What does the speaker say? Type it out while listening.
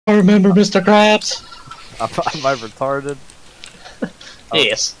I remember Mr. Krabs. Am I retarded?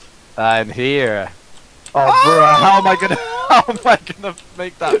 Yes. I'm here. Oh, bruh, how am I gonna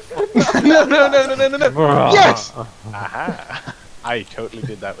make that? No. Yes! Aha! I totally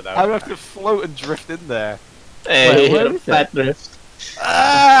did that without. I have to float and drift in there. Hey, Wait, where is fat drift.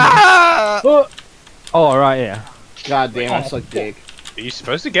 Ah! Oh, right, yeah. God damn, I suck dick. Are you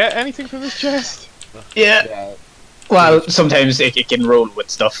supposed to get anything from this chest? Yeah. Yeah. Well, sometimes it can roll with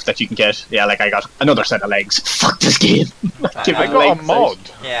stuff that you can get. Yeah, like I got another set of legs. Fuck this game. Give I it got a legs. mod.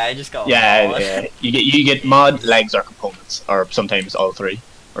 Yeah, I just got Yeah, one. yeah. You get mod, legs, or components, or sometimes all three,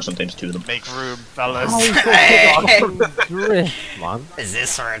 or sometimes two of them. Make room, fellas. Drift, man. Is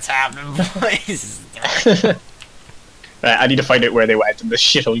this where it's happening, boys? Right, I need to find out where they went, and this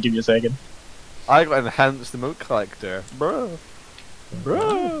shit will give you a second. I got enhanced emote collector. Bruh.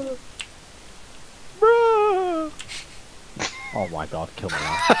 Bruh. Bruh. Oh my god, kill me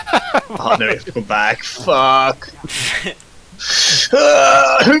now. Oh no, we have to go back. Fuck.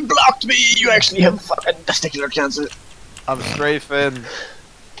 Who blocked me? You actually have fucking testicular cancer. I'm strafing.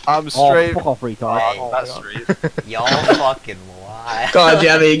 I'm Oh, strafing. fuck off, retard. Hey, Oh, that's straight. Y'all fucking lie. God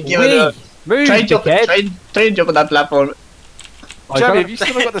damn it, give it up. Move, Try and jump, dickhead. try and jump on that platform. Jeremy, have you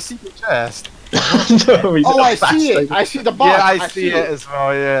still got the secret chest? No, he's Oh, a I see bastard. it. I see the box. Yeah, I see it as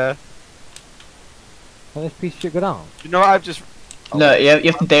well, yeah. Can this piece of shit go down? You know what, I've just... No, you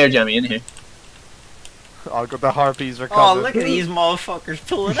have to dare Jamie in here. Oh, got the harpies are Oh, coming. look at these motherfuckers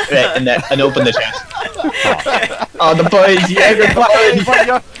pulling up. Right, and open the chest. Oh, the boys, yeah, the boys.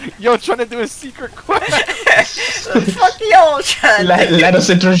 But you're trying to do a secret quest. The fuck y'all trying to Let us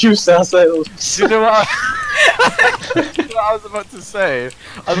introduce ourselves. You know what? You know what I was about to say?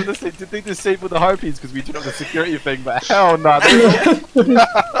 I was going to say, did they disable the harpies because we turned on the security thing? But hell no.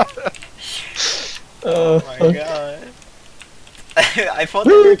 Oh my god. I thought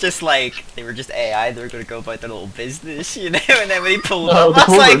they were just like, they were just AI, they were gonna go about their little business, you know, and then when he pulled Oh, up,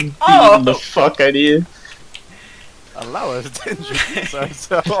 I was like, beating oh! the fuck out of you. Allow us to introduce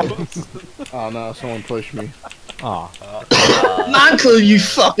ourselves. Oh no, someone pushed me. Oh. Mantle, you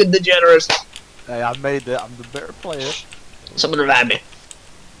fucking degenerate. Hey, I made it. I'm the better player. Someone revive me.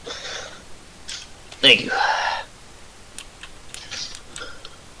 Thank you.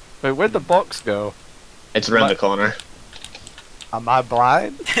 Wait, where'd the box go? It's around What? the corner. Am I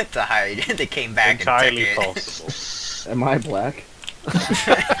blind? To hide, they came back Entirely and took it. possible. Am I black?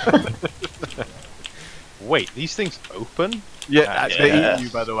 Wait, these things open? Yeah, Yeah. they eat you,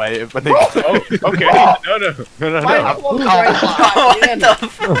 by the way. When they Oh, okay. No. Mine closed right Oh, what in. the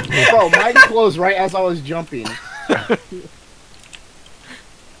fuck? Bro, mine closed right as I was jumping.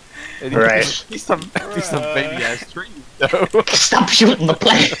 Right. These some baby ass trees, though. Stop shooting the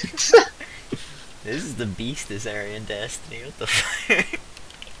plants. This is the beast, this area in Destiny, what the fuck?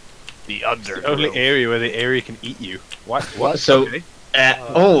 The only area where the area can eat you. What? So, Okay.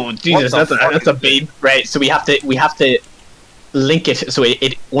 oh Jesus, What the fuck that's a is beam. Right, so we have to link it so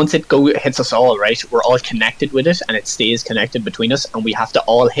it once it hits us all, right, we're all connected with it and it stays connected between us and we have to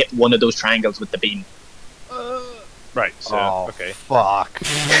all hit one of those triangles with the beam. Right. So Oh, okay. fuck.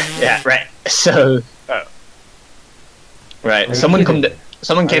 Yeah, right. So Oh. right, someone come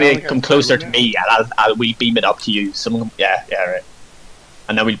I come closer to me and I'll we beam it up to you. Someone yeah, right.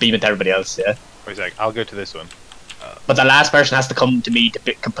 And then we'll beam it to everybody else, yeah. Wait a sec. I'll go to this one. But the last person has to come to me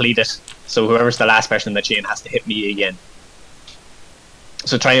to complete it. So whoever's the last person in the chain has to hit me again.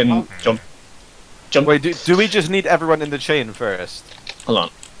 So try and jump. Wait, do we just need everyone in the chain first? Hold on.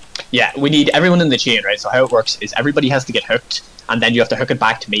 Yeah, we need everyone in the chain, right? So how it works is everybody has to get hooked, and then you have to hook it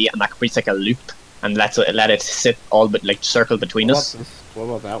back to me, and that completes like a loop, and let it sit all but like circle between us. What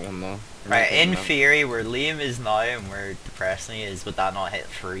about that one though? Right, in theory, where Liam is now and where Depressing is, would that not hit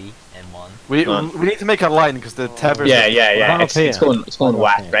 3 in 1? We need to make a line because the tethers. Yeah. Well, It's going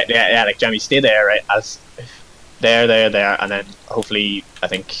whack, right? Yeah, like Jamie, stay there, right? As there, and then hopefully I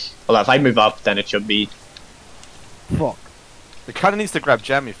think. Well, if I move up, then it should be. Fuck. It kind of needs to grab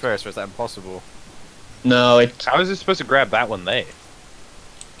Jamie first, or is that impossible? No, it How is it supposed to grab that one there?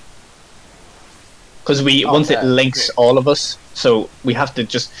 because once it links all of us, so we have to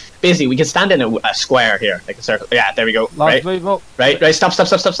just basically we can stand in a square here, like a circle. Yeah, there we go. Last Right, move up. right. Stop.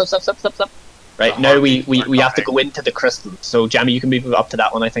 Right, now we have to go into the crystal. So Jamie, you can move up to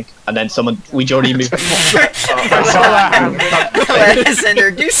that one, I think, and then we already moved. Let us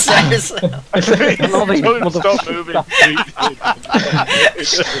introduce ourselves. Don't stop moving.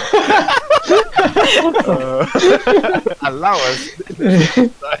 Allow us.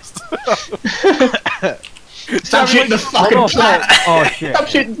 Stop shooting the fucking plant. Oh shit. Stop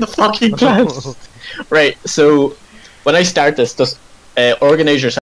shooting the fucking plants. Right, so when I start this, just Organize yourself.